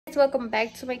Welcome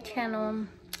back to my channel.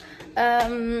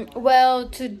 Well,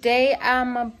 today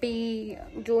I'm gonna be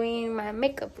doing my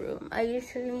makeup room. I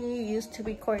usually used to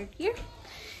record here.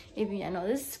 If you know,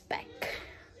 this back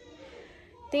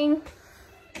thing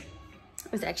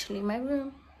is actually my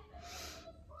room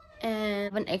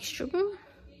and an extra room.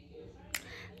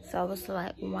 So I was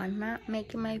like, why not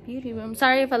make it my beauty room?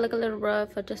 Sorry if I look a little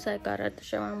rough. I just got out the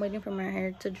shower. I'm waiting for my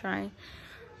hair to dry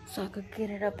so I could get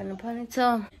it up in a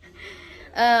ponytail.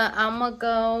 I'm gonna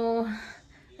go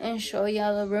and show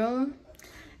y'all the room.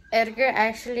 Edgar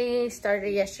actually started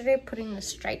yesterday putting the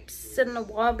stripes in the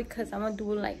wall because I'm gonna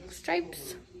do like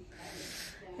stripes,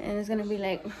 and it's gonna be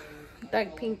like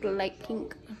dark pink, light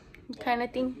pink kind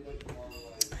of thing.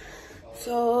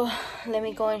 So let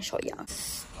me go and show y'all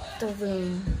the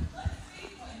room,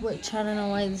 which I don't know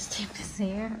why this tape is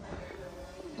here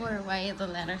or why the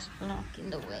ladder's blocking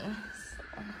the way.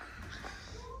 So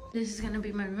this is gonna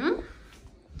be my room.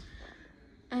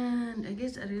 And I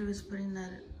guess Edgar was putting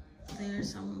that there,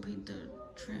 so I won't paint the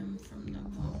trim from the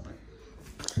wall.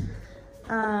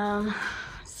 But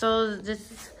so this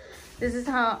is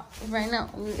how right now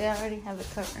we already have it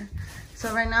covered.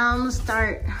 So right now I'm gonna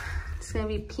start. It's gonna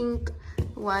be pink,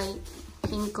 white,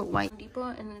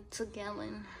 depot, and it's a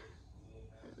gallon.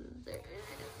 There it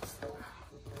is.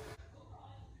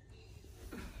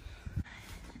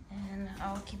 And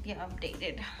I'll keep you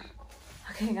updated.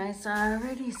 Okay guys, so I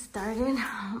already started.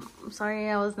 I'm sorry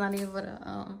I was not able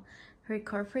to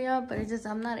record for y'all, but it's just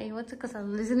I'm not able to because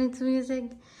I'm listening to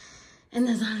music and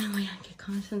that's the only way I get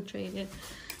concentrated.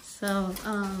 So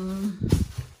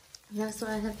yeah, so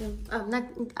I have to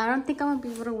I don't think I'm gonna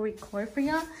be able to record for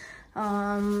y'all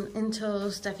until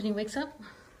Stephanie wakes up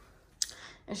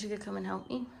and she could come and help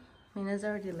me. I mean, it's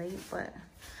already late, but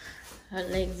her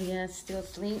lazy ass still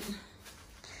asleep,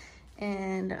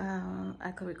 and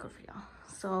I could record for y'all.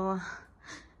 So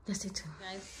just stay tuned,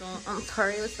 guys. So I'm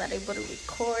sorry I was not able to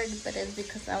record, but it's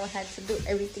because I had to do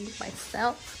everything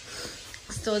myself.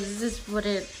 So this is what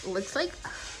it looks like.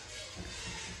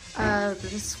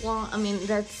 This wall, I mean,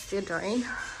 that's still drying.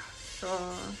 So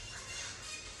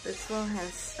this wall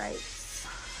has stripes.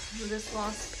 This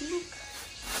wall's pink.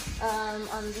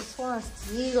 On this wall, I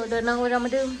still don't know what I'm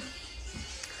gonna do.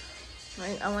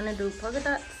 Right, I wanna do polka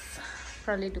dots.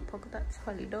 Probably do polka dots,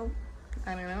 probably don't.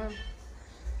 I don't know.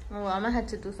 Well, I'm gonna have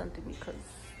to do something because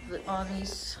all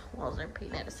these walls are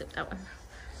painted except that one.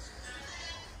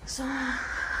 So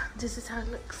this is how it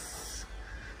looks.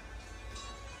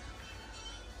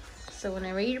 So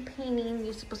whenever you're painting,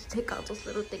 you're supposed to take all those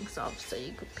little things off so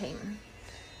you could paint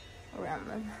around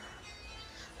them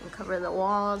and cover the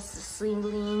walls, the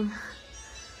ceiling.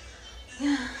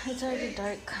 Yeah, it's already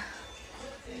dark.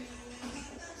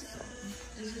 So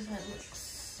this is how it looks.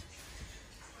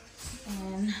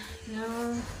 And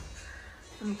now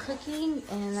I'm cooking,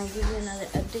 and I'll give you another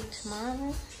update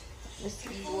tomorrow. Let's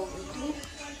see what we do.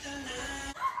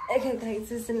 Okay guys,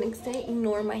 this is the next day.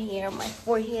 Ignore my hair, my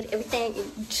forehead, everything.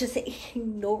 Just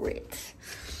ignore it.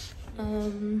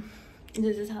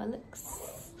 This is how it looks.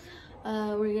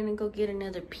 We're gonna go get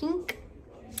another pink.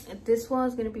 This one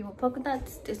is gonna be with polka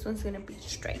dots. This one's gonna be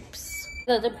stripes.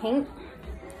 The other paint,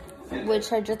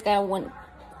 which I just got one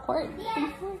quart,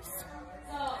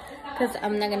 because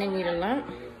I'm not gonna need a lot.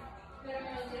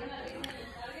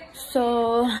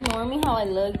 So ignore me how I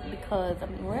look, because I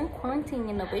mean, we're in quarantine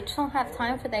and the bitch don't have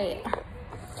time for that.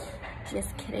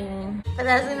 Just kidding. But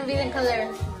that's gonna be the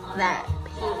color that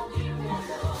pink.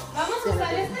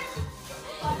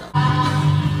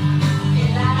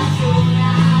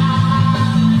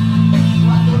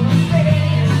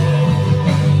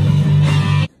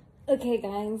 Okay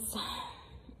guys,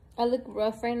 I look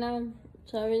rough right now,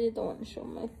 so I really don't want to show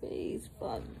my face,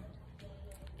 but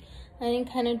I am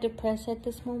kind of depressed at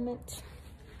this moment.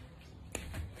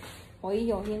 Why are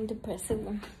y'all getting depressive?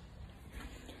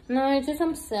 No, it's just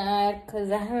I'm sad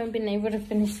because I haven't been able to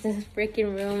finish this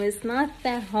freaking room. It's not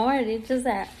that hard. It's just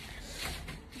that,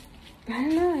 I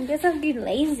don't know, I guess I'd be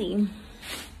lazy.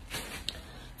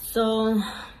 So,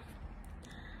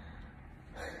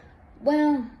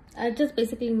 well, I just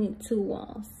basically need 2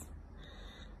 walls.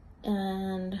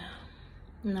 And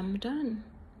I'm done.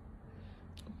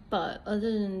 But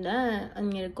other than that, I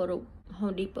need to go to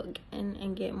Home Depot again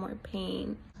and get more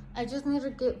paint. I just need to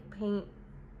get paint,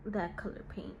 that color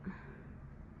paint.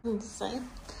 Inside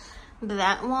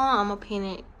that wall, I'm gonna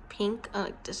paint it pink,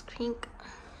 like this pink.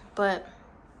 But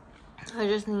I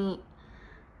just need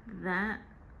that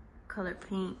color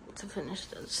paint to finish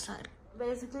the other side.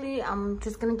 Basically, I'm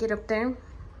just gonna get up there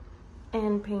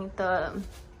and paint the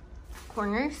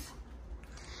corners.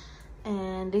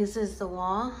 And this is the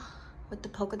wall with the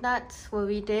polka dots. What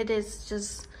we did is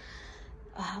just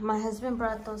My husband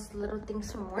brought those little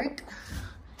things from work,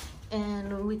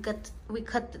 and we cut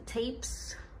the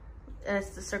tapes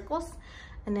as the circles,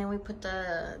 and then we put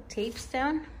the tapes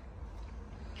down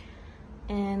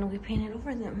and we painted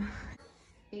over them.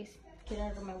 Please get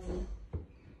out of my room.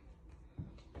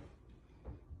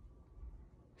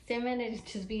 7 minutes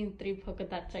just being 3 polka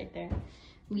dots right there.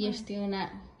 We are still not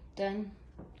done.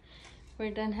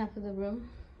 We're done half of the room.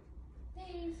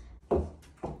 Thanks.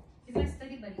 He's my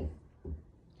study buddy.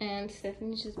 And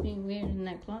Stephanie's just being weird in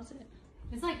that closet.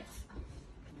 It's like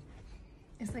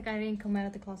I didn't come out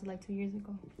of the closet like 2 years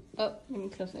ago. Oh, let me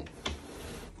close it.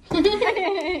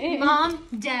 Mom,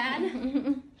 Dad.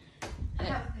 I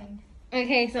have a thing.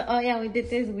 Okay, so oh yeah, we did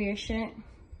this weird shit.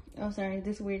 Oh sorry,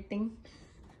 this weird thing.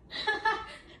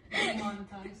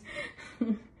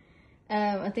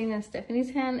 I think that's Stephanie's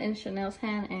hand and Chanel's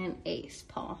hand and Ace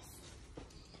paws.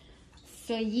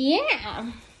 So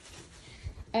yeah.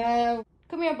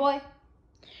 Come here, boy.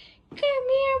 Come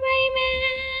here,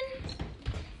 Raymond.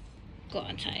 Go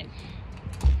outside.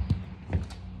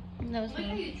 That was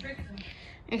me.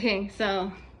 Okay,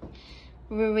 so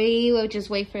we will just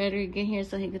wait for Edgar to get here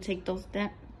so he could take those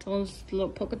little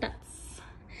polka dots,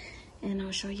 and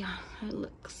I'll show y'all how it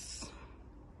looks.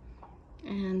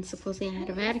 And supposedly I had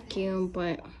a vacuum,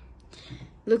 but it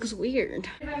looks weird.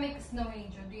 If I make a snow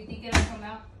angel, do you think it'll come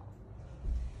out?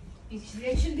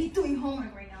 They should be doing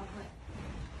homework right now, but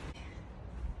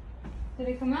did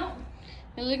it come out?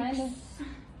 It looks kind of.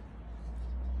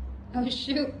 Oh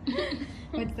shoot.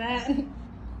 What's that?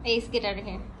 Ace, get out of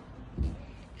here.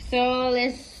 So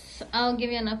I'll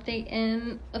give you an update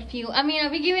in a few. I mean, I'll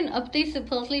be giving updates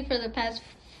supposedly for the past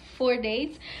 4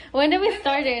 days. When did we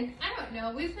started? I don't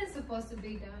know. We've been supposed to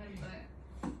be done, but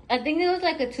I think it was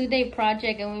like a 2-day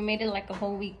project, and we made it like a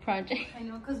whole week project. I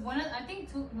know, cause one of them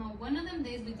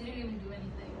days we didn't even do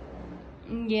anything.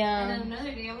 Yeah. And then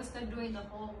another day I was stuck doing the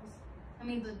holes. I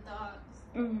mean the dots.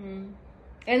 Mhm.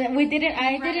 And we didn't.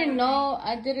 I didn't know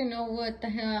what the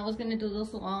hell I was gonna do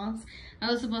those walls. I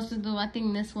was supposed to do, I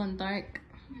think, this one dark,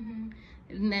 and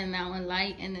then that one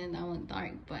light, and then that one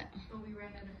dark. But we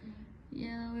ran out of paint.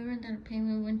 Yeah, we ran out of paint.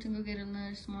 We went to go get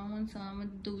another small one, so I'm gonna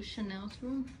do Chanel's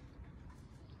room.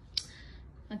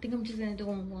 I think I'm just gonna do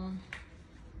one wall.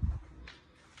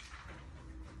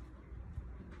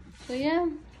 So yeah,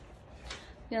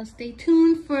 y'all stay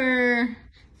tuned for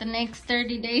the next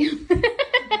 30 days.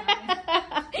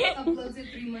 Uploads it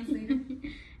 3 months later.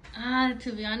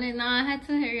 To be honest, no, I had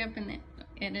to hurry up and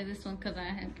edit this one because I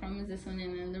had promised this one,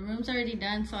 and then the room's already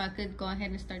done, so I could go ahead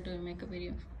and start doing makeup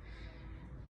videos.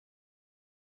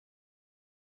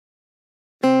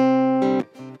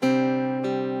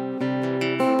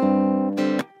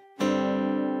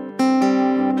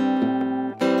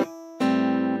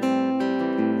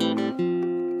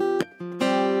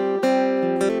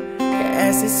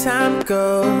 As the time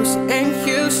goes and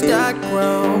you start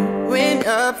growing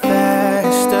up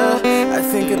faster, I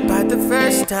think about the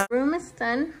first time. Room is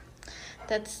done.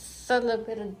 That's a little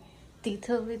bit of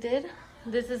detail we did.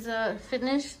 This is a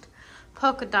finished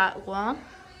polka dot wall.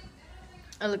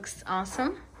 It looks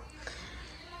awesome.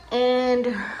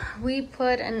 And we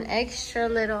put an extra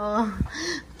little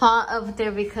pot up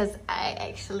there because I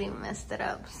actually messed it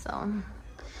up. So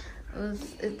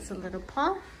it's a little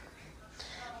pot.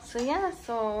 So yeah,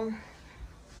 so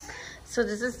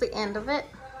this is the end of it.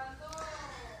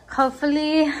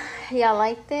 Hopefully y'all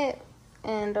liked it,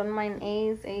 and don't mind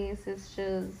Ace. Ace is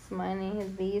just minding his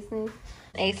business.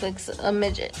 Ace looks a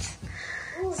midget.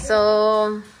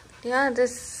 So yeah,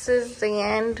 this is the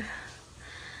end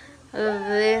of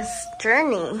this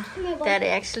journey that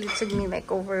actually took me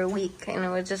like over a week, and it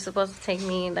was just supposed to take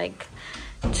me like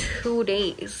 2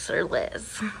 days or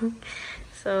less.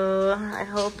 So I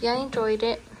hope y'all enjoyed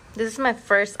it. This is my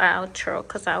first outro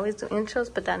because I always do intros,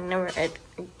 but I never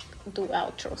do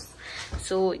outros.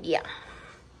 So yeah.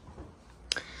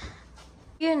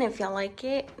 And if y'all like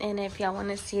it, and if y'all want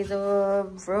to see the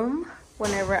room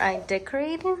whenever I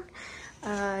decorate it,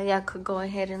 y'all could go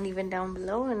ahead and leave it down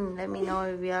below and let me know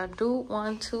if y'all do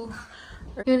want to.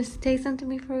 You want to say something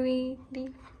before we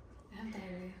leave? I'm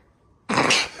diarrhea.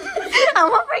 I'm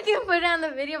gonna freaking put it on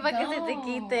the video para que se te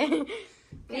quite.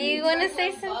 Do you want to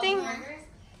say something?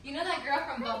 You know that girl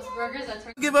from Bob's Burgers that's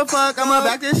Give a fuck, I'ma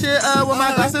back this shit up with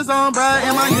my glasses on, bruh,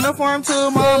 and my uniform too.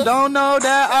 Mom, don't know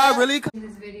that I really. in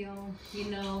this video,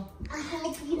 you know.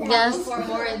 Yes. For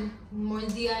more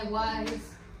DIYs.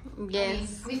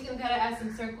 Yes. I mean, we still gotta add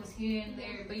some circles here and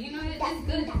there, but you know it's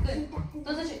good. It's good.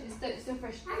 Don't touch it. It's still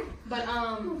fresh. But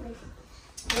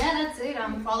yeah, that's it.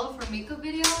 Follow for makeup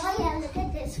videos. Oh yeah, look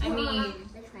at this. I mean,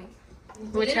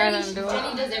 Which I don't do.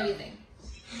 Jenny does everything.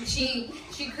 She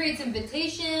creates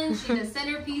invitations. She does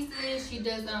centerpieces. She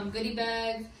does goodie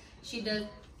bags. She does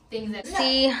things that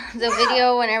see the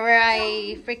video whenever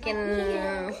I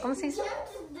freaking ¿cómo se dice?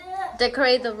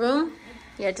 Decorate the room.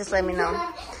 Yeah, just let me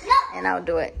know and I'll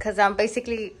do it. Cause I'm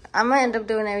gonna end up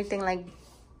doing everything like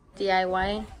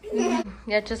DIY.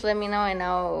 Yeah, just let me know and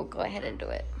I'll go ahead and do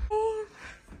it.